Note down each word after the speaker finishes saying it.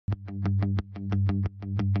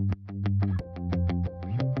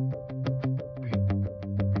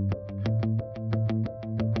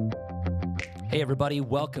Hey, everybody.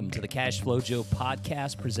 Welcome to the Cash Flow Joe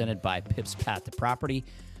podcast presented by Pips Path to Property.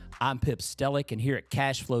 I'm Pip Stellick, and here at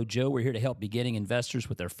Cash Flow Joe, we're here to help beginning investors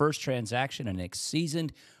with their first transaction and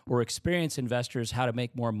seasoned or experienced investors how to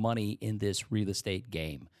make more money in this real estate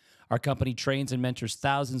game. Our company trains and mentors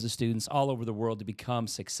thousands of students all over the world to become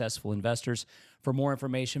successful investors. For more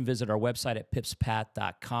information, visit our website at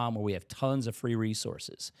pipspath.com, where we have tons of free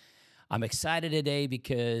resources. I'm excited today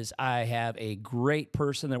because I have a great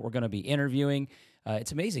person that we're going to be interviewing.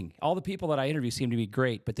 It's amazing. All the people that I interview seem to be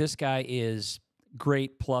great, but this guy is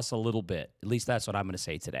great plus a little bit. At least that's what I'm going to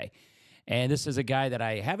say today. And this is a guy that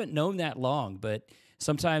I haven't known that long, but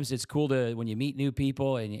sometimes it's cool to when you meet new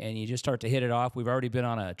people and you just start to hit it off. We've already been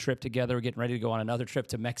on a trip together. We're getting ready to go on another trip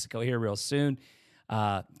to Mexico here real soon.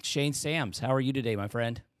 Shane Sams, how are you today, my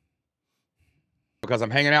friend? Because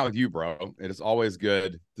I'm hanging out with you, bro. It is always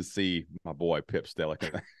good to see my boy Pip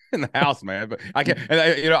Stellick in the house, man. But I can't,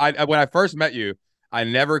 when I first met you, I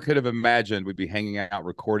never could have imagined we'd be hanging out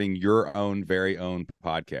recording your own very own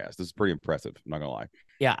podcast. This is pretty impressive. I'm not gonna lie.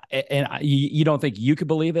 Yeah, and you don't think you could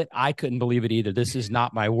believe it? I couldn't believe it either. This is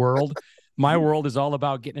not my world. My world is all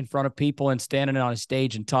about getting in front of people and standing on a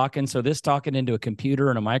stage and talking. So this talking into a computer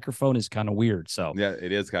and a microphone is kind of weird. So yeah,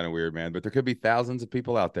 it is kind of weird, man. But there could be thousands of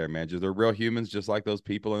people out there, man. They're real humans, just like those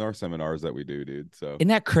people in our seminars that we do, dude. So isn't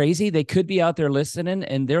that crazy? They could be out there listening,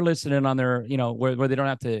 and they're listening on their, where they don't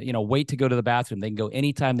have to, wait to go to the bathroom. They can go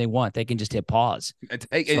anytime they want. They can just hit pause.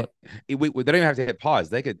 They don't even have to hit pause.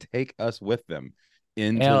 They could take us with them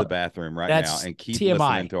into the bathroom right now and keep TMI.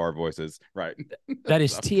 Listening to our voices. Right. That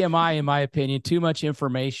is TMI, in my opinion. Too much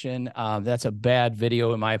information. That's a bad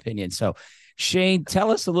video, in my opinion. So, Shane, tell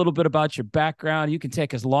us a little bit about your background. You can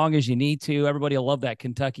take as long as you need to. Everybody will love that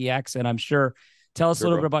Kentucky accent, I'm sure. Tell us a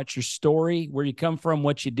little bit about your story, where you come from,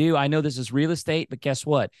 what you do. I know this is real estate, but guess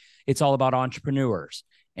what? It's all about entrepreneurs.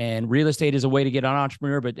 And real estate is a way to get an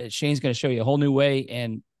entrepreneur, but Shane's going to show you a whole new way.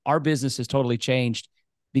 And our business has totally changed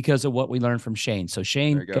because of what we learned from Shane. So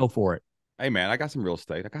Shane, go for it. Hey man, I got some real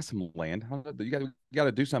estate. I got some land. You got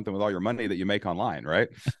to do something with all your money that you make online, right?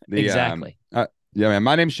 Exactly. Yeah, man.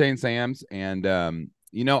 My name's Shane Sams, and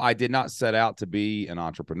I did not set out to be an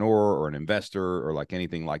entrepreneur or an investor or like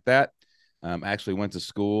anything like that. I actually went to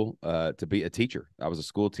school to be a teacher. I was a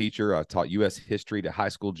school teacher. I taught U.S. history to high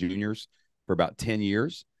school juniors for about 10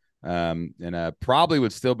 years. And probably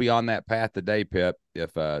would still be on that path today, Pip,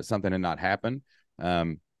 if something had not happened.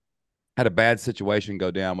 Had a bad situation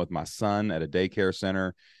go down with my son at a daycare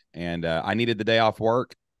center, and I needed the day off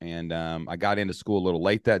work, and I got into school a little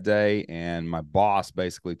late that day, and my boss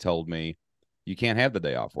basically told me, you can't have the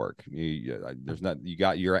day off work. He's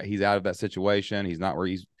out of that situation. He's not where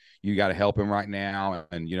you got to help him right now.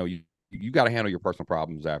 And, you got to handle your personal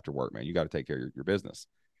problems after work, man. You got to take care of your business.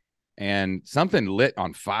 And something lit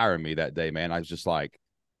on fire in me that day, man. I was just like,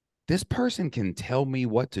 this person can tell me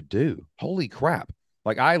what to do. Holy crap.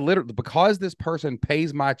 Like I literally, because this person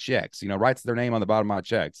pays my checks, writes their name on the bottom of my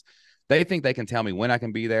checks, they think they can tell me when I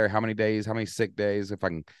can be there, how many days, how many sick days, if I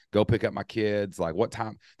can go pick up my kids, like what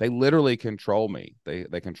time. They literally control me.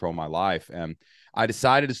 They control my life. And I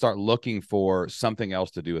decided to start looking for something else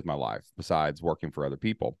to do with my life besides working for other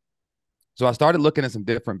people. So I started looking at some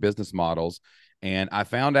different business models, and I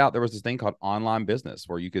found out there was this thing called online business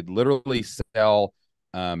where you could literally sell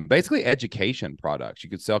basically education products. You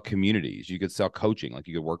could sell communities. You could sell coaching. Like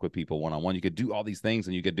you could work with people one-on-one. You could do all these things,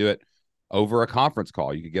 and you could do it over a conference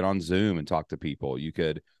call. You could get on Zoom and talk to people. You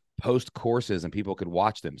could post courses and people could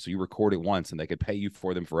watch them. So you record it once and they could pay you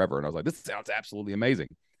for them forever. And I was like, this sounds absolutely amazing.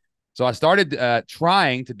 So I started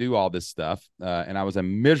trying to do all this stuff. And I was a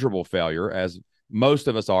miserable failure, as most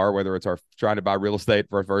of us are, whether it's trying to buy real estate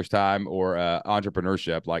for a first time or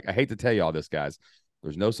entrepreneurship. Like, I hate to tell you all this, guys.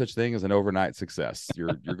 There's no such thing as an overnight success.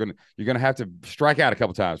 You're gonna have to strike out a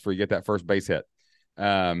couple times before you get that first base hit.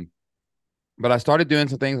 But I started doing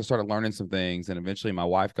some things. I started learning some things, and eventually my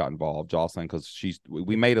wife got involved, Jocelyn, because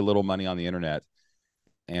we made a little money on the internet.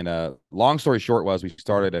 And long story short was we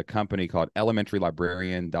started a company called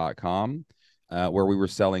elementarylibrarian.com, where we were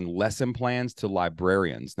selling lesson plans to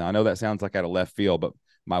librarians. Now I know that sounds like out of left field, but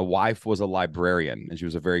my wife was a librarian, and she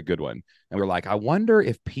was a very good one. And we were like, I wonder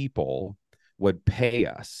if people would pay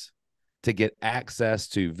us to get access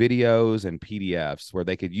to videos and PDFs where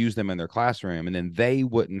they could use them in their classroom, and then they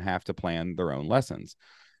wouldn't have to plan their own lessons.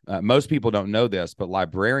 Most people don't know this, but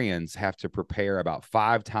librarians have to prepare about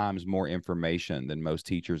 5 times more information than most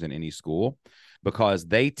teachers in any school, because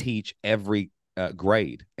they teach every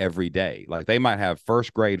grade every day. Like they might have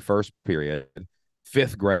first grade, first period,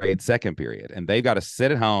 5th grade, second period, and they've got to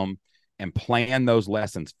sit at home and plan those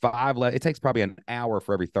lessons. It takes probably an hour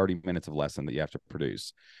for every 30 minutes of lesson that you have to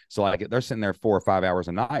produce. So like they're sitting there 4 or 5 hours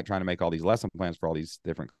a night trying to make all these lesson plans for all these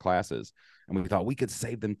different classes. And we thought we could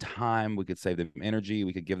save them time. We could save them energy.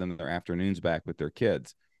 We could give them their afternoons back with their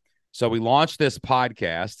kids. So we launched this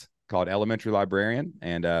podcast called Elementary Librarian,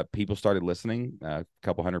 and people started listening. A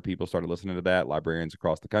couple hundred people started listening to that, librarians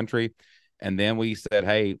across the country. And then we said,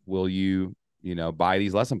 hey, will you buy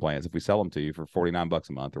these lesson plans if we sell them to you for $49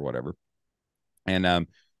 a month or whatever? And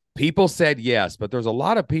people said yes, but there's a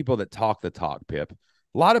lot of people that talk the talk, Pip.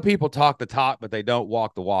 A lot of people talk the talk, but they don't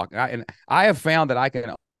walk the walk. And I have found that I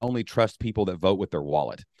can only trust people that vote with their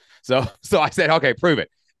wallet. So I said, okay, prove it.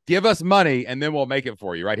 Give us money, and then we'll make it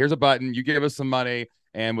for you, right? Here's a button. You give us some money,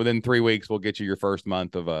 and within 3 weeks, we'll get you your first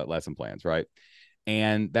month of lesson plans, right?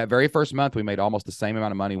 And that very first month, we made almost the same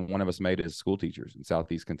amount of money one of us made as school teachers in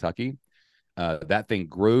Southeast Kentucky. That thing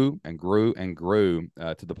grew and grew and grew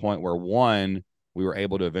to the point where, we were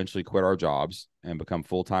able to eventually quit our jobs and become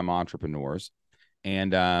full-time entrepreneurs.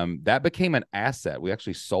 And that became an asset. We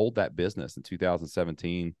actually sold that business in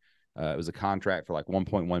 2017. It was a contract for like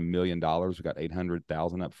 $1.1 million. We got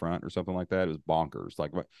 $800,000 up front or something like that. It was bonkers.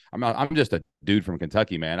 Like, I'm just a dude from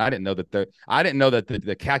Kentucky, man. I didn't know that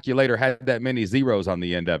the calculator had that many zeros on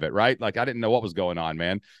the end of it, right? Like, I didn't know what was going on,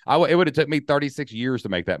 man. It would have took me 36 years to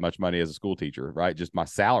make that much money as a school teacher, right? Just my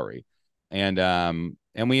salary. And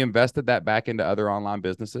we invested that back into other online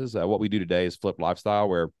businesses. What we do today is Flip Lifestyle,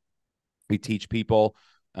 where we teach people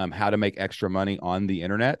how to make extra money on the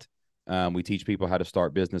internet. We teach people how to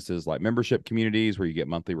start businesses like membership communities where you get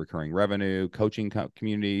monthly recurring revenue, coaching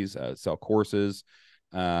communities, sell courses,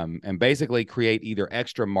 and basically create either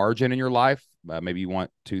extra margin in your life. Maybe you want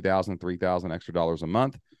 $2,000, $3,000 extra dollars a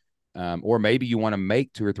month. Or maybe you want to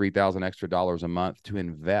make $2,000 or $3,000 extra dollars a month to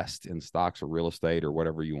invest in stocks or real estate or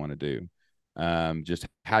whatever you want to do. Just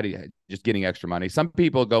getting extra money. Some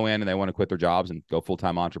people go in and they want to quit their jobs and go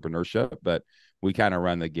full-time entrepreneurship, but we kind of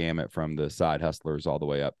run the gamut from the side hustlers all the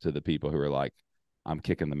way up to the people who are like, I'm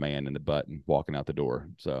kicking the man in the butt and walking out the door.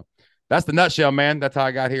 So that's the nutshell, man. That's how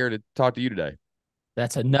I got here to talk to you today.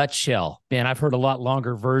 That's a nutshell, man. I've heard a lot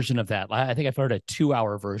longer version of that. I think I've heard a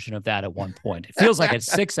 2-hour version of that at one point. It feels like a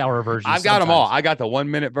 6-hour version. I've got them all. I got the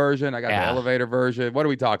 1-minute version. I got the elevator version. What are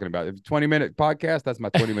we talking about? If 20-minute podcast, that's my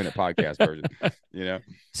 20-minute podcast version.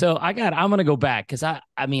 So I'm going to go back because I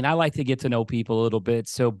like to get to know people a little bit.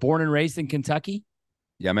 So born and raised in Kentucky.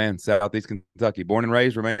 Yeah, man. Southeast Kentucky, born and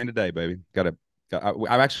raised, remain today, baby. I'm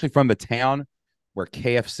actually from the town where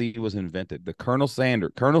KFC was invented. The Colonel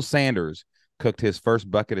Sanders cooked his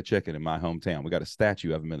first bucket of chicken in my hometown. We got a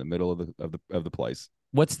statue of him in the middle of the place.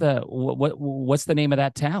 What's the name of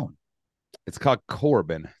that town? It's called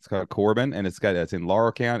Corbin. And it's in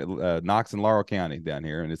Laurel County, Knox and Laurel County down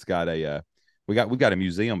here. And it's got we got a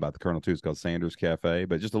museum about the Colonel too. It's called Sanders Cafe,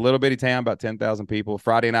 but just a little bitty town, about 10,000 people.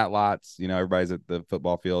 Friday night lights. Everybody's at the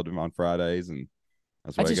football field on Fridays, and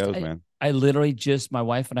that's the way it goes, man. I literally my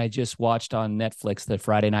wife and I just watched on Netflix the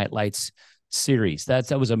Friday Night Lights series.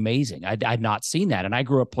 That was amazing. I'd not seen that, and I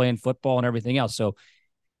grew up playing football and everything else. So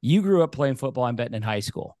you grew up playing football, I'm betting, in high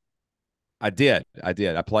school. I did.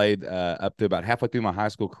 I played up to about halfway through my high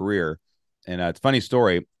school career, and it's a funny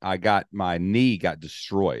story. My knee got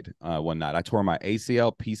destroyed one night. I tore my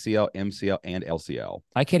ACL, PCL, MCL, and LCL.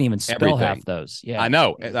 I can't even spell half those. Yeah, I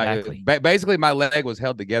know. Exactly. Basically, my leg was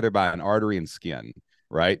held together by an artery and skin,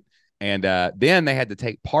 right? And then they had to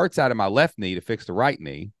take parts out of my left knee to fix the right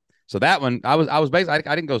knee. So that one, I was basically,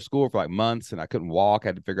 I didn't go to school for like months, and I couldn't walk. I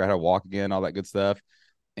had to figure out how to walk again, all that good stuff.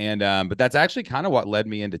 And but that's actually kind of what led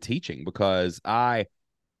me into teaching, because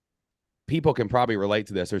people can probably relate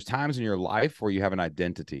to this. There's times in your life where you have an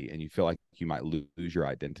identity and you feel like you might lose your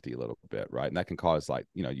identity a little bit, right? And that can cause, like,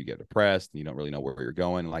 you get depressed and you don't really know where you're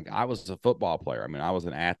going. Like, I was a football player. I mean, I was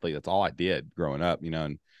an athlete. That's all I did growing up,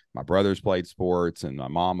 and my brothers played sports, and my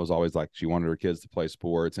mom was always like, she wanted her kids to play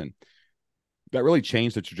sports. And that really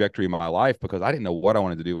changed the trajectory of my life, because I didn't know what I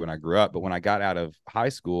wanted to do when I grew up. But when I got out of high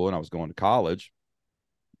school and I was going to college,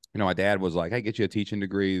 my dad was like, hey, get you a teaching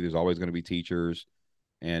degree. There's always going to be teachers.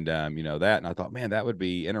 And, that. And I thought, man, that would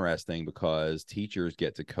be interesting, because teachers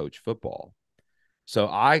get to coach football. So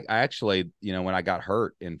I actually, when I got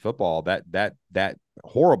hurt in football, that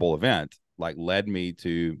horrible event, like, led me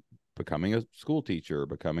to becoming a school teacher,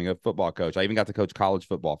 becoming a football coach. I even got to coach college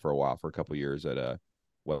football for a while, for a couple of years at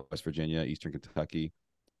West Virginia, Eastern Kentucky.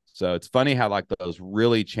 So it's funny how, like, those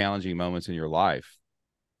really challenging moments in your life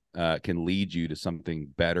can lead you to something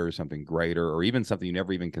better, something greater, or even something you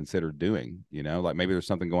never even considered doing. Like, maybe there's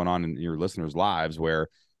something going on in your listeners' lives where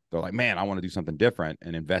they're like, man, I want to do something different,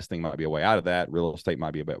 and investing might be a way out of that. Real estate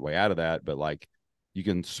might be a way out of that. But, like, you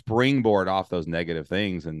can springboard off those negative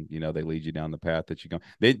things, and they lead you down the path that you go.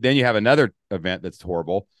 Then you have another event that's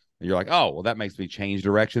horrible, and you're like, oh, well, that makes me change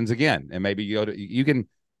directions again. And maybe you can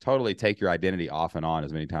totally take your identity off and on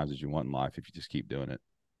as many times as you want in life if you just keep doing it.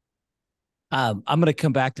 I'm going to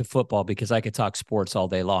come back to football because I could talk sports all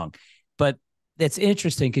day long, but it's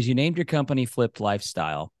interesting because you named your company Flipped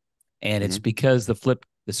Lifestyle, and it's because the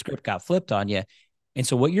script got flipped on you. And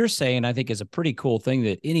so what you're saying, I think, is a pretty cool thing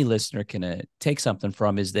that any listener can take something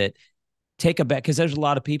from, is that take a bet, because there's a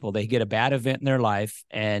lot of people, they get a bad event in their life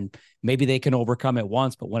and maybe they can overcome it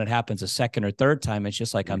once, but when it happens a second or third time, it's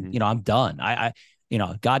just like, I'm done.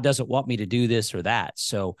 God doesn't want me to do this or that.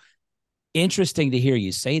 So interesting to hear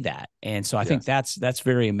you say that. And so I think that's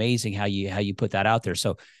very amazing how you put that out there.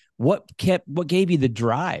 So what gave you the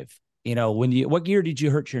drive? What year did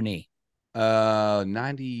you hurt your knee?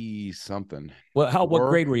 90 something. What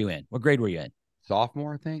grade were you in? What grade were you in?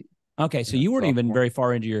 Sophomore, I think. Okay. So you weren't even very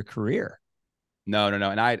far into your career. No.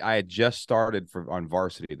 And I had just started on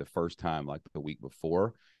varsity the first time, like the week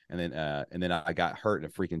before. And then I got hurt in a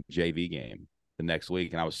freaking JV game the next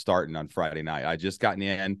week. And I was starting on Friday night. I just gotten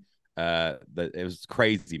in. It was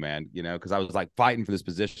crazy, man, because I was like fighting for this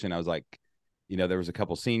position. I was like, there was a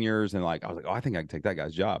couple seniors, and like I was like, oh, I think I can take that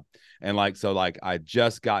guy's job. And like, so like I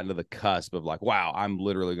just got into the cusp of like, wow, I'm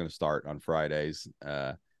literally going to start on Fridays.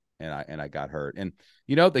 And I got hurt. And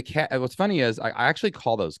what's funny is I actually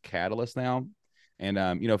call those catalysts now.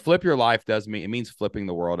 And flip your life it means flipping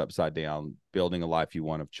the world upside down, building a life you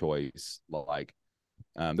want of choice. Like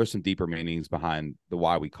there's some deeper meanings behind the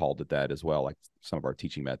why we called it that as well, like some of our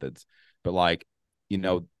teaching methods. But like,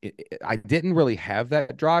 I didn't really have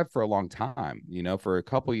that drive for a long time. For a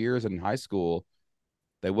couple years in high school,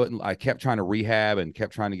 I kept trying to rehab and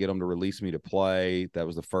kept trying to get them to release me to play. That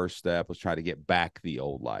was the first step, was trying to get back the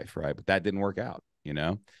old life. Right. But that didn't work out,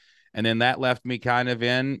 and then that left me kind of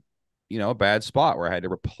in, a bad spot where I had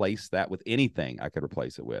to replace that with anything I could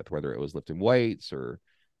replace it with, whether it was lifting weights or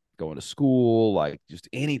going to school, like just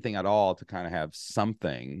anything at all to kind of have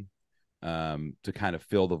something to kind of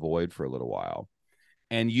fill the void for a little while.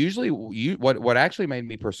 And usually what actually made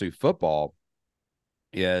me pursue football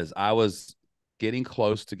is I was getting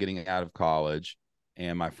close to getting out of college,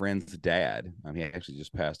 and my friend's dad, he actually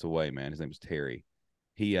just passed away, man. His name was Terry.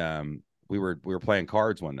 We were playing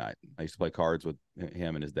cards one night. I used to play cards with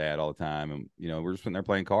him and his dad all the time. And, we were just sitting there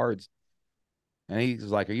playing cards. And he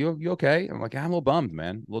was like, are you okay? I'm like, I'm a little bummed,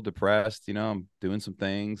 man. A little depressed. I'm doing some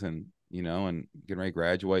things and getting ready to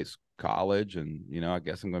graduate college. And, I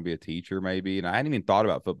guess I'm going to be a teacher maybe. And I hadn't even thought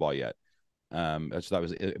about football yet. I just thought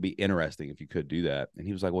it'd be interesting if you could do that. And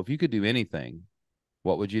he was like, well, if you could do anything,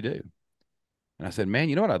 what would you do? And I said, man,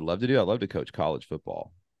 you know what I'd love to do? I'd love to coach college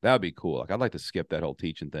football. That would be cool. Like, I'd like to skip that whole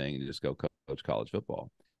teaching thing and just go coach college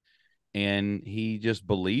football. And he just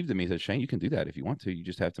believed in me. He said, Shane, you can do that if you want to. You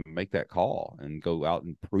just have to make that call and go out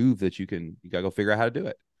and prove that you can. You got to go figure out how to do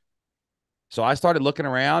it. So I started looking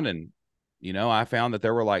around, and, I found that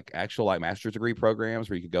there were like actual like master's degree programs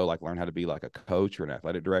where you could go like learn how to be like a coach or an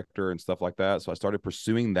athletic director and stuff like that. So I started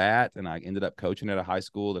pursuing that, and I ended up coaching at a high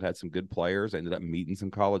school that had some good players. I ended up meeting some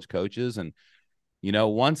college coaches. And,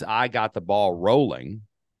 once I got the ball rolling,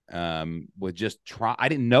 with just I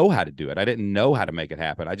didn't know how to do it. I didn't know how to make it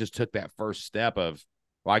happen. I just took that first step of,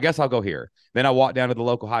 well, I guess I'll go here. Then I walked down to the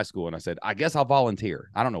local high school and I said, I guess I'll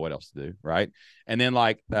volunteer. I don't know what else to do. Right. And then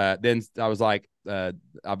then I was like, I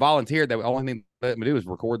volunteered. The only thing they let me do is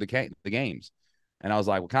record the games. And I was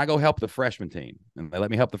like, well, can I go help the freshman team? And they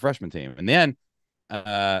let me help the freshman team. And then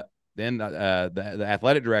the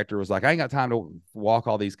athletic director was like, I ain't got time to walk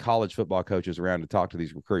all these college football coaches around to talk to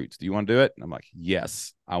these recruits. Do you want to do it? And I'm like,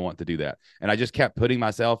 yes, I want to do that. And I just kept putting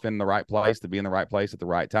myself in the right place to be in the right place at the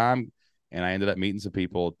right time. And I ended up meeting some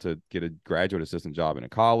people to get a graduate assistant job in a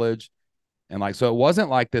college. And so it wasn't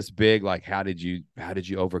like this big, like, how did you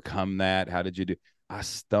overcome that? How did you do? I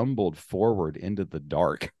stumbled forward into the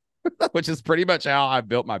dark, which is pretty much how I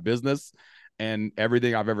built my business and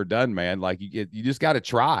everything I've ever done, man. Like you just got to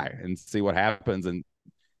try and see what happens. And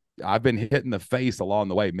I've been hit in the face along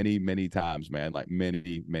the way many, many times, man. Like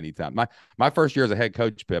many, many times. My first year as a head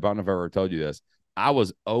coach, Pip, I don't know if I ever told you this. I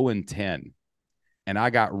was 0-10, and I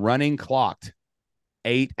got running clocked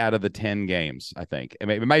 8 out of the 10 games, I think. It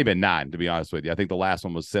may have been 9, to be honest with you. I think the last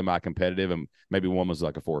one was semi-competitive, and maybe one was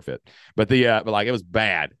like a forfeit. But but like it was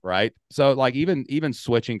bad, right? So like even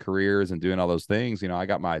switching careers and doing all those things, I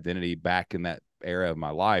got my identity back in that era of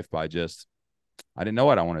my life by I didn't know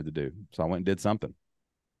what I wanted to do, so I went and did something.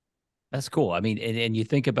 That's cool. I mean, and you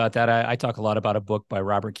think about that. I talk a lot about a book by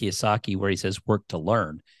Robert Kiyosaki where he says work to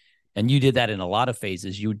learn. And you did that in a lot of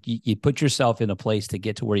phases. You put yourself in a place to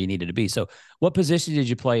get to where you needed to be. So what position did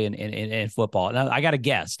you play in football? Now, I got to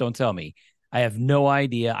guess. Don't tell me. I have no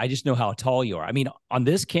idea. I just know how tall you are. I mean, on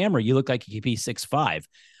this camera, you look like you could be 6'5",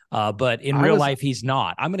 but in real life, he's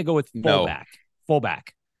not. I'm going to go with no.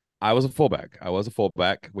 Fullback. I was a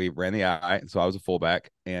fullback. We ran the I, so I was a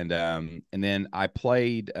fullback, and then I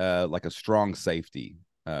played like a strong safety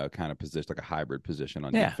kind of position, like a hybrid position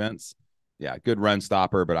on defense. Yeah, good run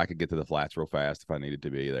stopper, but I could get to the flats real fast if I needed to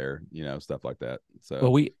be there, stuff like that. So,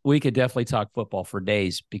 well, we could definitely talk football for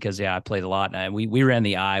days because I played a lot, and we ran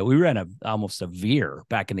the I. We ran almost a veer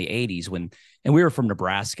back in the '80s and we were from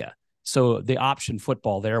Nebraska, so the option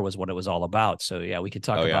football there was what it was all about. So yeah, we could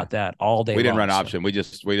talk about that all day. We didn't run option. We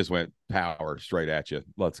just went power straight at you.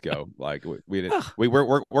 Let's go. Like we didn't.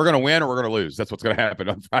 We're gonna win or we're gonna lose. That's what's gonna happen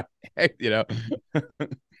on Friday.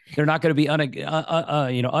 They're not going to be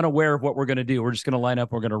unaware of what we're going to do. We're just going to line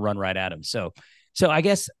up. We're going to run right at them. So I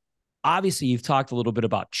guess obviously you've talked a little bit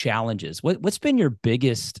about challenges. What's been your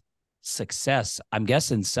biggest success? I'm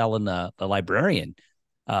guessing selling the librarian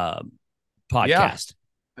podcast. Yeah.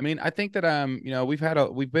 I mean, I think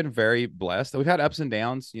that we've been very blessed. We've had ups and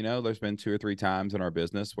downs. There's been 2 or 3 times in our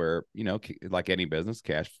business where like any business,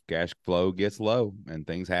 cash flow gets low and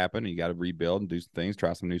things happen. And you got to rebuild and do some things,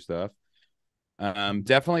 try some new stuff.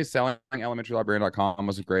 Definitely selling elementarylibrarian.com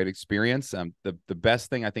was a great experience. The best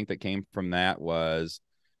thing I think that came from that was,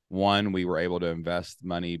 one, we were able to invest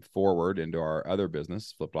money forward into our other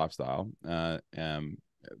business, Flip Lifestyle. We're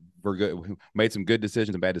good. We made some good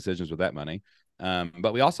decisions and bad decisions with that money.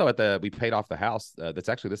 But we also we paid off the house. That's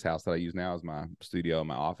actually this house that I use now as my studio,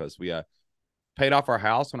 my office. We paid off our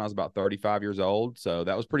house when I was about 35 years old. So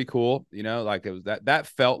that was pretty cool. Like it was that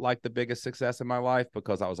felt like the biggest success in my life,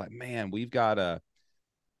 because I was like, man, we can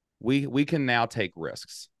now take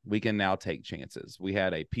risks. We can now take chances. We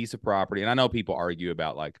had a piece of property, and I know people argue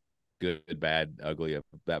about like good, bad, ugly,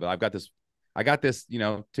 but I got this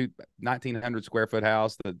 1,900 square foot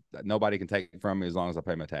house that nobody can take from me as long as I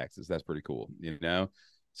pay my taxes. That's pretty cool.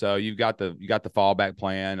 So you got the fallback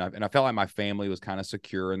plan, and I felt like my family was kind of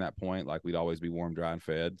secure in that point. Like we'd always be warm, dry, and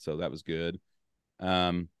fed, so that was good.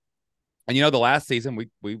 And the last season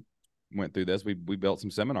we went through this. We built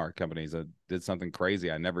some seminar companies that did something crazy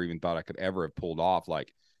I never even thought I could ever have pulled off.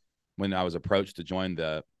 Like when I was approached to join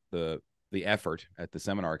the effort at the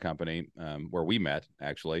seminar company where we met,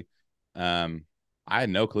 actually, I had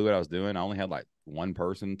no clue what I was doing. I only had like 1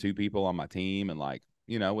 person, 2 people on my team, and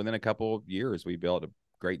within a couple of years we built a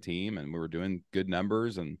great team, and we were doing good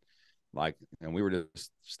numbers, and we were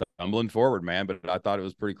just stumbling forward, man. But I thought it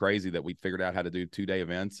was pretty crazy that we figured out how to do 2-day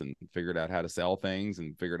events, and figured out how to sell things,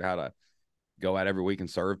 and figured out how to go out every week and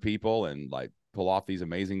serve people, and like pull off these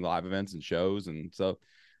amazing live events and shows. And so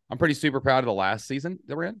I'm pretty super proud of the last season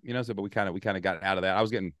that we're in, but we kind of got out of that. I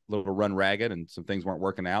was getting a little run ragged, and some things weren't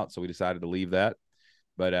working out, so we decided to leave that.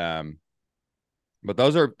 But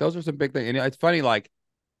those are some big things. And it's funny, like,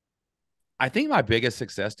 I think my biggest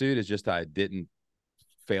success, dude, is just I didn't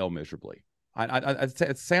fail miserably.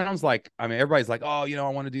 It sounds like, I mean, everybody's like, oh, I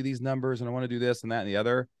want to do these numbers and I want to do this and that and the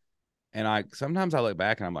other. And sometimes I look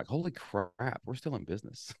back and I'm like, holy crap, we're still in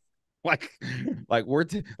business. like we're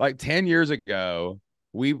like 10 years ago,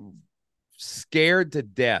 we scared to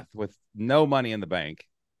death with no money in the bank,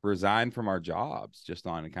 resigned from our jobs just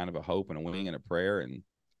on kind of a hope and a wing and a prayer. And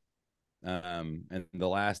the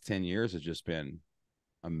last 10 years has just been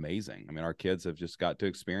amazing. I mean, our kids have just got to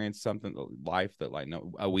experience life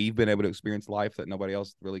that we've been able to experience life that nobody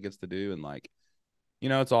else really gets to do. And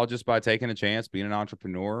it's all just by taking a chance, being an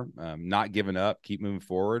entrepreneur, not giving up, keep moving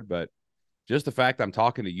forward. But just the fact I'm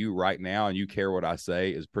talking to you right now and you care what I say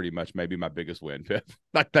is pretty much maybe my biggest win, Pip.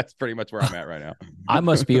 That's pretty much where I'm at right now. I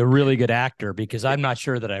must be a really good actor because I'm not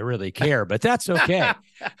sure that I really care, but that's okay.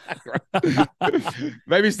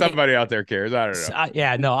 Maybe somebody out there cares. I don't know.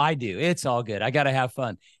 Yeah, no, I do. It's all good. I got to have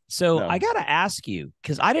fun. So I got to ask you,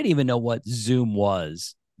 because I didn't even know what Zoom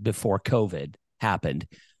was before COVID happened.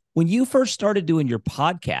 When you first started doing your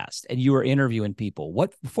podcast and you were interviewing people,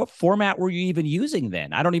 what format were you even using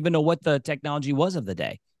then? I don't even know what the technology was of the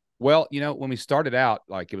day. Well, when we started out,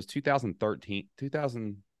 like it was 2013,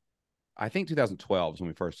 I think 2012 is when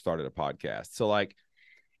we first started a podcast. So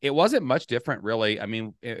it wasn't much different really. I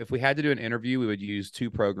mean, if we had to do an interview, we would use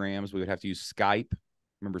 2 programs. We would have to use Skype.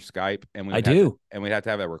 Remember Skype? And we'd have to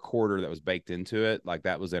have a recorder that was baked into it. Like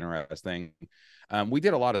that was interesting. We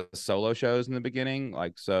did a lot of solo shows in the beginning,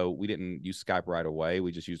 so we didn't use Skype right away.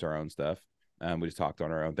 We just used our own stuff. We just talked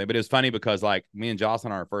on our own thing. But it was funny because me and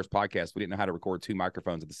Jocelyn on our first podcast, we didn't know how to record 2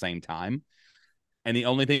 microphones at the same time. And the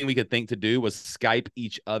only thing we could think to do was Skype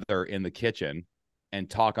each other in the kitchen and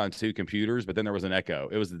talk on two computers, but then there was an echo.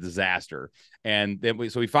 It was a disaster. And then we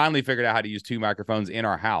finally figured out how to use two microphones in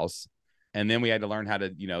our house. And then we had to learn how to,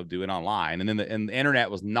 do it online. And then the internet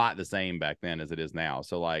was not the same back then as it is now.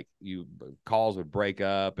 So like calls would break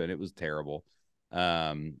up and it was terrible.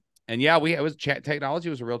 And yeah, technology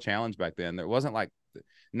was a real challenge back then. There wasn't like,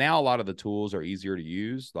 now a lot of the tools are easier to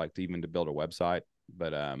use, like to build a website.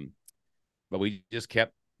 But we just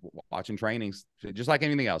kept watching trainings, just like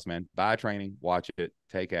anything else, man. Buy a training, watch it,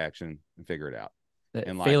 take action, and figure it out.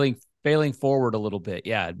 And failing forward a little bit.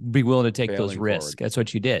 Yeah. Be willing to take those risks. That's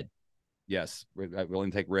what you did. Yes. We're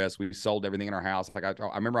willing to take risks. We sold everything in our house. Like I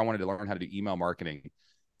remember I wanted to learn how to do email marketing,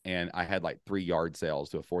 and I had like 3 yard sales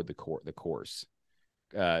to afford the course.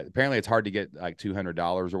 Apparently it's hard to get like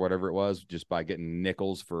 $200 or whatever it was just by getting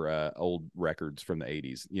nickels for old records from the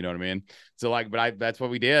 80s. You know what I mean? So like, that's what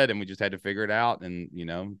we did. And we just had to figure it out and,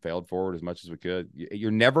 failed forward as much as we could.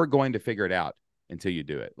 You're never going to figure it out until you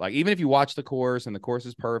do it. Like, even if you watch the course and the course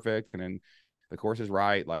is perfect and then the course is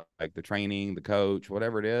right, like the training, the coach,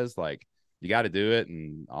 whatever it is, like you got to do it.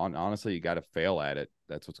 And honestly, you got to fail at it.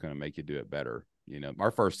 That's what's going to make you do it better.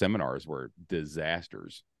 Our first seminars were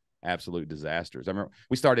disasters. Absolute disasters. I remember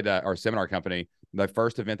we started our seminar company. The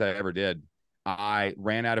first event that I ever did, I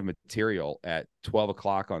ran out of material at 12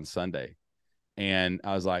 o'clock on Sunday. And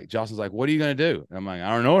I was like, Justin's like, what are you going to do? And I'm like, I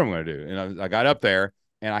don't know what I'm going to do. And I got up there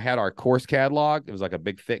and I had our course catalog. It was like a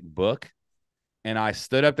big, thick book. And I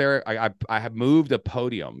stood up there. I had moved a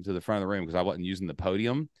podium to the front of the room because I wasn't using the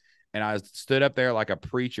podium. And I stood up there like a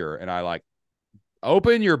preacher. And I like,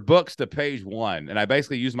 open your books to page 1. And I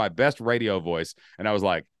basically used my best radio voice. And I was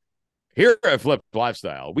like, here at Flipped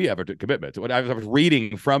Lifestyle, we have a commitment to what I was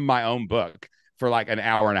reading from my own book for like an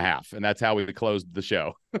hour and a half. And that's how we closed the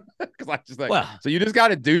show. Because I just like, so you just got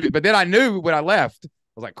to do it. But then I knew when I left, I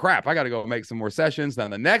was like, crap, I got to go make some more sessions.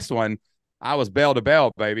 Then the next one, I was bell to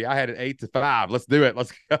bell, baby. I had it 8 to 5. Let's do it.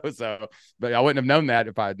 Let's go. So, but I wouldn't have known that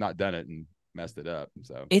if I had not done it and messed it up.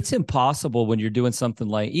 So it's impossible when you're doing something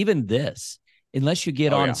like even this. Unless you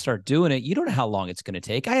get on and start doing it, you don't know how long it's going to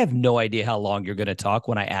take. I have no idea how long you're going to talk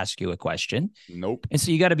when I ask you a question. Nope. And so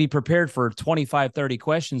you got to be prepared for 25, 30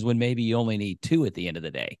 questions when maybe you only need 2 at the end of the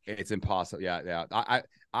day. It's impossible. Yeah.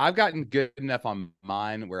 I've gotten good enough on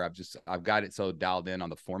mine where I've got it so dialed in on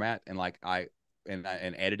the format and like and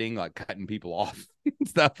editing, like cutting people off and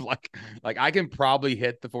stuff. Like I can probably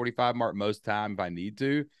hit the 45 mark most time if I need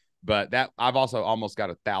to. But that I've also almost got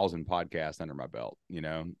 1,000 podcasts under my belt,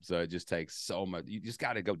 so it just takes so much. You just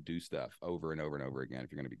got to go do stuff over and over and over again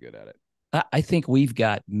if you're going to be good at it. I think we've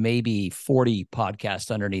got maybe 40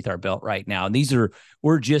 podcasts underneath our belt right now. And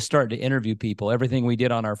we're just starting to interview people. Everything we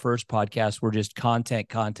did on our first podcast, we're just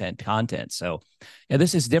content. So yeah,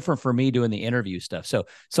 this is different for me doing the interview stuff. So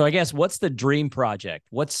I guess what's the dream project?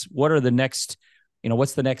 What's the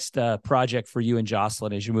next project for you and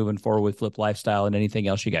Jocelyn as you're moving forward with Flip Lifestyle and anything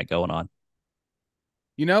else you got going on?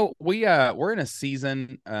 We're in a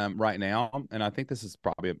season right now, and I think this is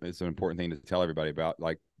probably it's an important thing to tell everybody about.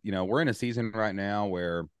 Like, we're in a season right now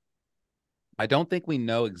where I don't think we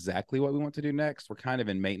know exactly what we want to do next. We're kind of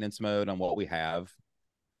in maintenance mode on what we have.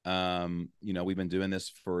 We've been doing this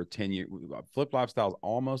for 10 years. Flip Lifestyle is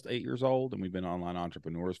almost 8 years old, and we've been online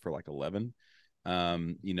entrepreneurs for like 11.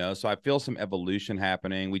 So I feel some evolution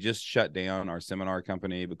happening. We just shut down our seminar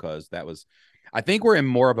company because I think we're in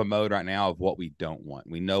more of a mode right now of what we don't want.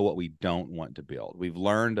 We know what we don't want to build. We've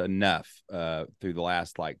learned enough through the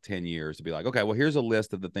last like 10 years to be like, okay, well, here's a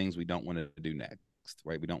list of the things we don't want to do next,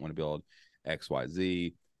 right? We don't want to build X, Y,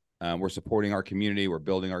 Z. We're supporting our community. We're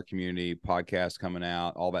building our community, podcasts coming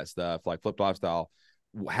out, all that stuff. Like Flip Lifestyle,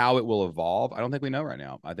 how it will evolve, I don't think we know right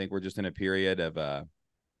now. I think we're just in a period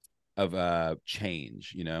of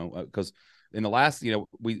change, because in the last,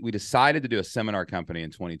 we decided to do a seminar company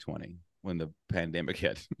in 2020 when the pandemic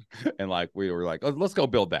hit. And like, we were like, oh, let's go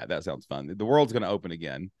build that. That sounds fun. The world's going to open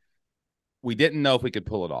again. We didn't know if we could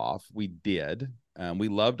pull it off. We did. We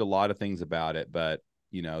loved a lot of things about it, but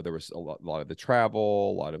there was a lot of the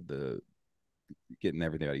travel, a lot of the getting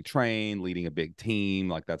everybody trained, leading a big team.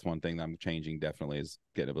 Like that's one thing that I'm changing definitely is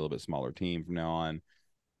getting a little bit smaller team from now on.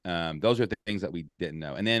 Those are the things that we didn't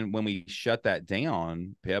know. And then when we shut that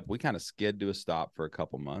down, Pip, we kind of skid to a stop for a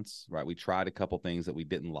couple months, right? We tried a couple things that we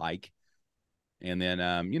didn't like. And then,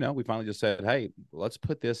 we finally just said, hey, let's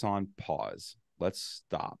put this on pause. Let's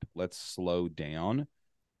stop. Let's slow down.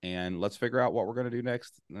 And let's figure out what we're going to do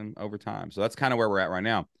next over time. So that's kind of where we're at right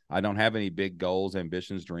now. I don't have any big goals,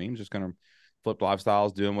 ambitions, dreams. Just going to Flip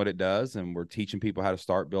Lifestyles doing what it does. And we're teaching people how to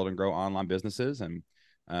start, build, and grow online businesses. And,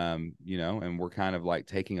 and we're kind of like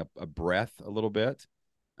taking a breath a little bit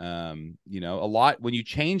A lot, when you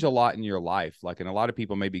change a lot in your life, like, and a lot of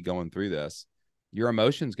people may be going through this, your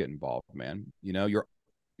emotions get involved, man.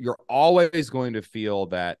 You're always going to feel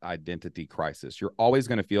that identity crisis. You're always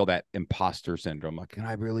going to feel that imposter syndrome. Like, can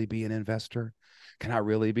I really be an investor? Can I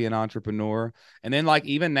really be an entrepreneur? And then, like,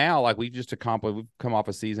 even now, like, we've come off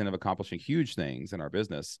a season of accomplishing huge things in our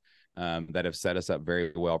business that have set us up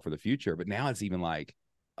very well for the future. But now it's even like,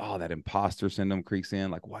 oh, that imposter syndrome creeps in.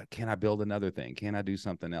 Like, what, can I build another thing? Can I do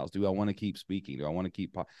something else? Do I want to keep speaking? Do I want to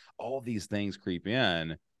keep all these things creep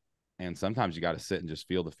in? And sometimes you got to sit and just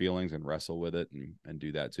feel the feelings and wrestle with it and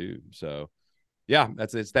do that too. So yeah,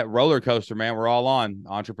 it's that roller coaster, man. We're all on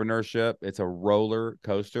entrepreneurship. It's a roller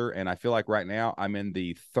coaster. And I feel like right now I'm in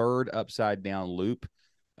the third upside down loop,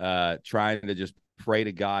 trying to just pray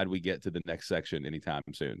to God we get to the next section anytime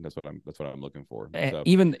soon. That's what I'm looking for. So.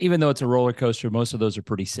 Even though it's a roller coaster, most of those are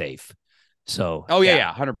pretty safe. So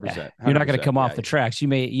 100%. You're not going to come off the tracks. You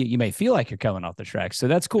may feel like you're coming off the tracks. So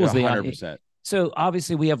that's cool. 100%. So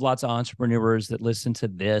obviously we have lots of entrepreneurs that listen to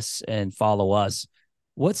this and follow us.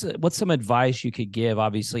 What's some advice you could give,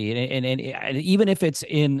 obviously, and even if it's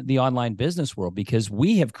in the online business world, because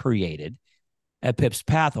we have created at Pips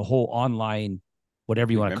Path a whole online,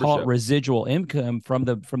 whatever you want to call it, residual income from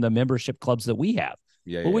the membership clubs that we have.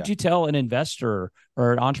 What would you tell an investor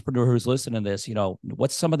or an entrepreneur who's listening to this?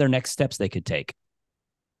 What's some of their next steps they could take?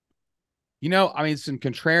 I mean, some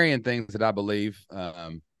contrarian things that I believe.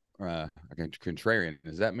 Contrarian,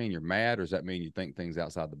 does that mean you're mad, or does that mean you think things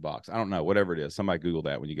outside the box? I don't know. Whatever it is, somebody Google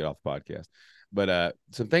that when you get off the podcast. But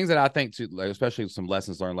some things that I think too, like, especially some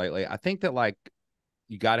lessons learned lately, I think that, like,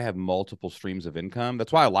 you got to have multiple streams of income.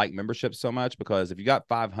 That's why I like memberships so much, because if you got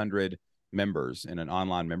 500 members in an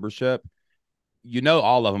online membership,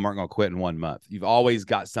 all of them aren't going to quit in 1 month. You've always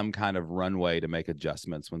got some kind of runway to make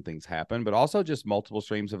adjustments when things happen, but also just multiple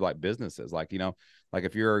streams of, like, businesses. Like, like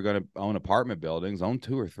if you're going to own apartment buildings, own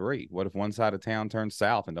 2 or 3. What if one side of town turns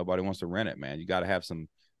south and nobody wants to rent it, man? You got to have some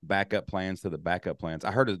backup plans to the backup plans.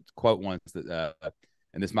 I heard a quote once that,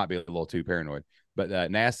 and this might be a little too paranoid, but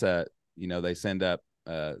NASA, they send up,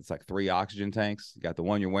 it's like 3 oxygen tanks. You got the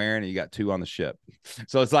one you're wearing, and you got 2 on the ship.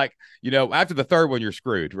 So it's like, after the third one, you're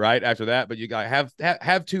screwed right after that. But you got to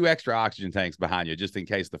have 2 extra oxygen tanks behind you, just in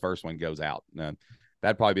case the first one goes out.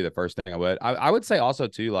 That'd probably be the first thing I would say also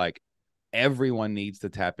too, like, everyone needs to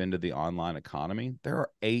tap into the online economy. There are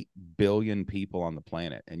 8 billion people on the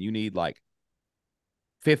planet, and you need like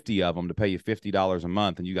 50 of them to pay you $50 a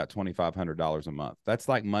month, and you got $2,500 a month. That's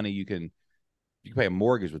like money you can pay a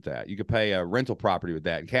mortgage with that. You could pay a rental property with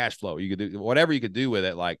that, and cash flow. You could do whatever you could do with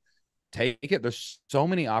it. Like, take it. There's so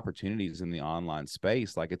many opportunities in the online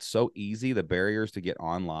space. Like, it's so easy. The barriers to get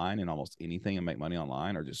online and almost anything and make money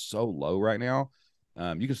online are just so low right now.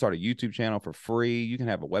 You can start a YouTube channel for free. You can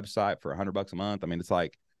have a website for $100 a month. I mean, it's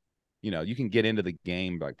like, you can get into the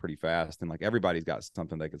game like pretty fast, and like everybody's got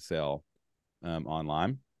something they could sell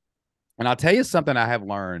online. And I'll tell you something I have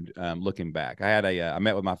learned looking back. I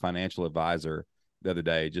met with my financial advisor the other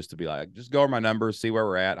day just to be like, just go over my numbers, see where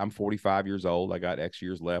we're at. I'm 45 years old. I got X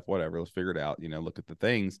years left, whatever. Let's figure it out, look at the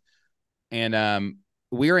things. And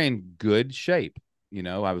we're in good shape.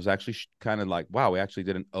 I was actually kind of like, wow, we actually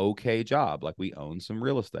did an okay job. Like, we own some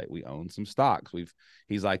real estate. We own some stocks.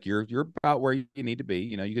 He's like, you're about where you need to be.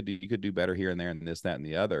 You could do better here and there and this, that, and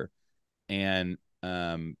the other. And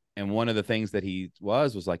one of the things that he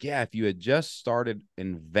was like, yeah, if you had just started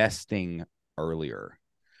investing earlier.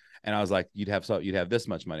 And I was like, you'd have this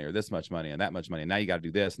much money or this much money and that much money. And now you got to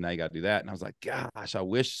do this. And now you got to do that. And I was like, gosh, I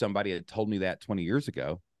wish somebody had told me that 20 years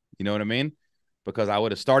ago. You know what I mean? Because I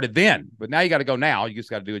would have started then. But now you got to go now. You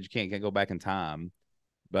just got to do what you can't go back in time.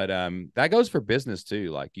 But that goes for business too.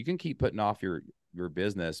 Like, you can keep putting off your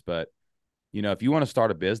business, but if you want to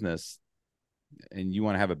start a business and you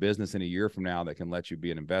want to have a business in a year from now that can let you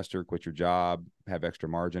be an investor, quit your job, have extra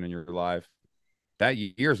margin in your life, that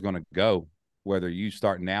year is going to go whether you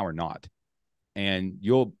start now or not. And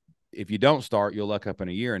if you don't start, you'll look up in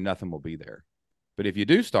a year and nothing will be there. But if you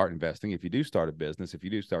do start investing, if you do start a business, if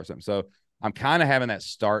you do start something, so I'm kind of having that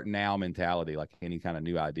start now mentality, like any kind of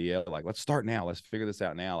new idea, like, let's start now. Let's figure this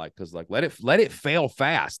out now. Like, cause like, let it fail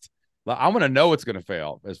fast. Like, I want to know it's going to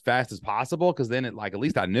fail as fast as possible. Cause then at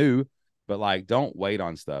least I knew, but like, don't wait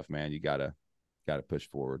on stuff, man. You gotta push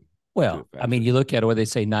forward. Well, I mean, you look at it where they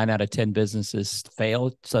say 9 out of 10 businesses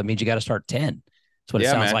fail. So it means you got to start 10. That's what it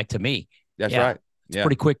sounds like to me. That's right. It's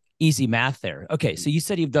pretty quick, easy math there. Okay. So you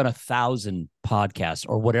said you've done 1,000 podcasts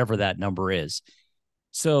or whatever that number is.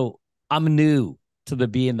 So I'm new to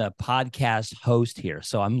being the podcast host here.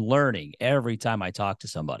 So I'm learning every time I talk to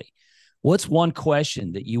somebody. What's one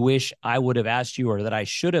question that you wish I would have asked you or that I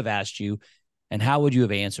should have asked you And how would you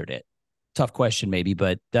have answered it? Tough question, maybe,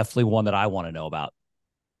 but definitely one that I want to know about.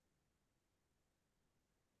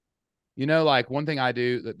 Like one thing I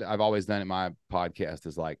do that I've always done at my podcast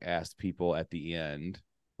is like ask people at the end,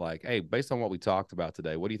 like, hey, based on what we talked about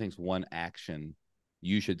today, what do you think's one action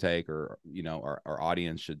you should take, or, our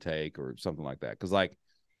audience should take, or something like that? Because like,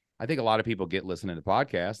 I think a lot of people get listening to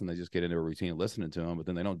podcasts and they just get into a routine of listening to them, but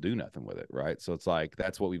then they don't do nothing with it. Right. So it's like,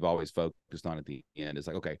 that's what we've always focused on at the end. It's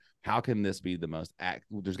like, okay, how can this be the most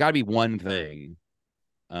there's got to be one thing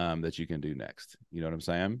that you can do next. You know what I'm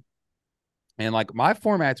saying? And like my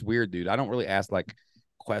format's weird, dude. I don't really ask like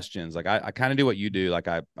questions. Like I kind of do what you do. Like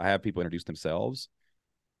I have people introduce themselves,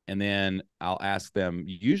 and then I'll ask them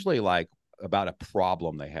usually like about a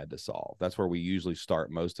problem they had to solve. That's where we usually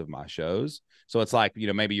start most of my shows. So it's like,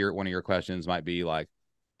 maybe one of your questions might be like,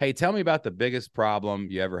 hey, tell me about the biggest problem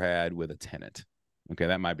you ever had with a tenant. Okay,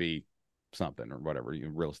 that might be something or whatever,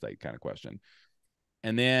 real estate kind of question.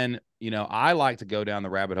 And then, I like to go down the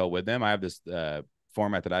rabbit hole with them. I have this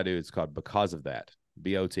format that I do. It's called Because of That,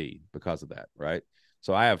 BOT, because of that, right?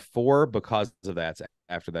 So I have 4 because of that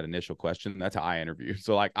after that initial question. That's how I interview.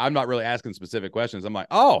 So like, I'm not really asking specific questions. I'm like,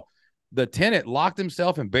 oh, the tenant locked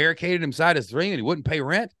himself and barricaded inside his ring and he wouldn't pay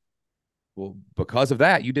rent. Well, because of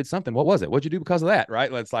that, you did something. What was it? What'd you do because of that?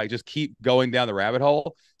 Right. Let's like just keep going down the rabbit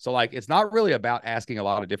hole. So like, it's not really about asking a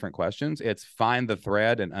lot of different questions. It's find the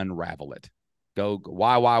thread and unravel it. Go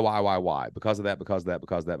why? Because of that, because of that,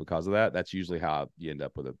 because of that, because of that. That's usually how you end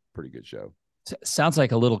up with a pretty good show. Sounds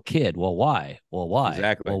like a little kid. Well, why? Well, why?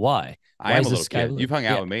 Exactly. Well, why? I am a little kid. You've hung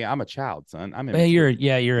out with me. I'm a child, son. I'm you're a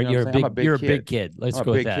big kid. Let's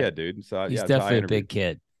go with that. I'm a big kid, dude. So he's definitely a big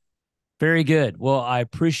kid. Very good. Well, I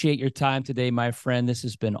appreciate your time today, my friend. This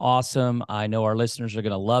has been awesome. I know our listeners are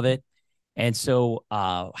going to love it. And so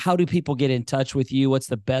how do people get in touch with you? What's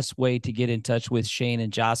the best way to get in touch with Shane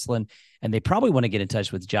and Jocelyn? And they probably want to get in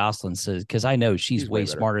touch with Jocelyn because I know she's way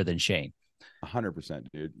smarter than Shane. 100%,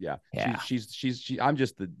 dude. Yeah. I'm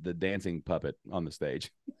just the dancing puppet on the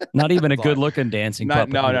stage. Not even a good looking dancing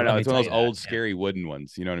puppet. No. It's one of those old scary wooden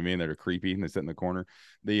ones. You know what I mean? That are creepy and they sit in the corner.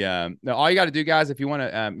 No, all you got to do, guys, if you want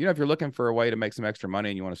to, if you're looking for a way to make some extra money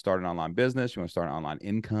and you want to start an online business, you want to start an online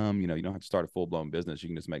income, you don't have to start a full blown business. You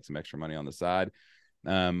can just make some extra money on the side.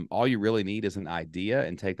 All you really need is an idea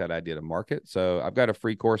and take that idea to market. So I've got a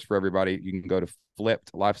free course for everybody. You can go to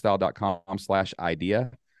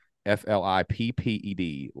flippedlifestyle.com/idea.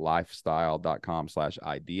 FLIPPED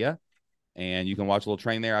lifestyle.com/idea. And you can watch a little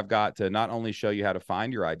training there. I've got to not only show you how to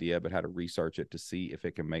find your idea, but how to research it to see if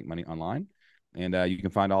it can make money online. And you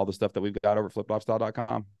can find all the stuff that we've got over at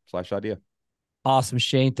flippedlifestyle.com/idea. Awesome,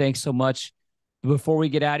 Shane. Thanks so much. Before we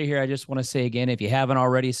get out of here, I just want to say again, if you haven't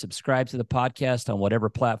already, subscribe to the podcast on whatever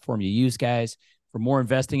platform you use, guys. For more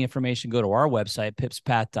investing information, go to our website,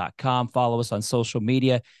 pipspath.com. Follow us on social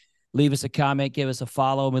media. Leave us a comment, give us a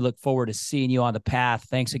follow, and we look forward to seeing you on the path.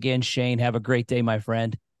 Thanks again, Shane. Have a great day, my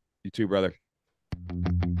friend. You too, brother.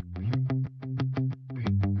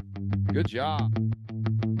 Good job.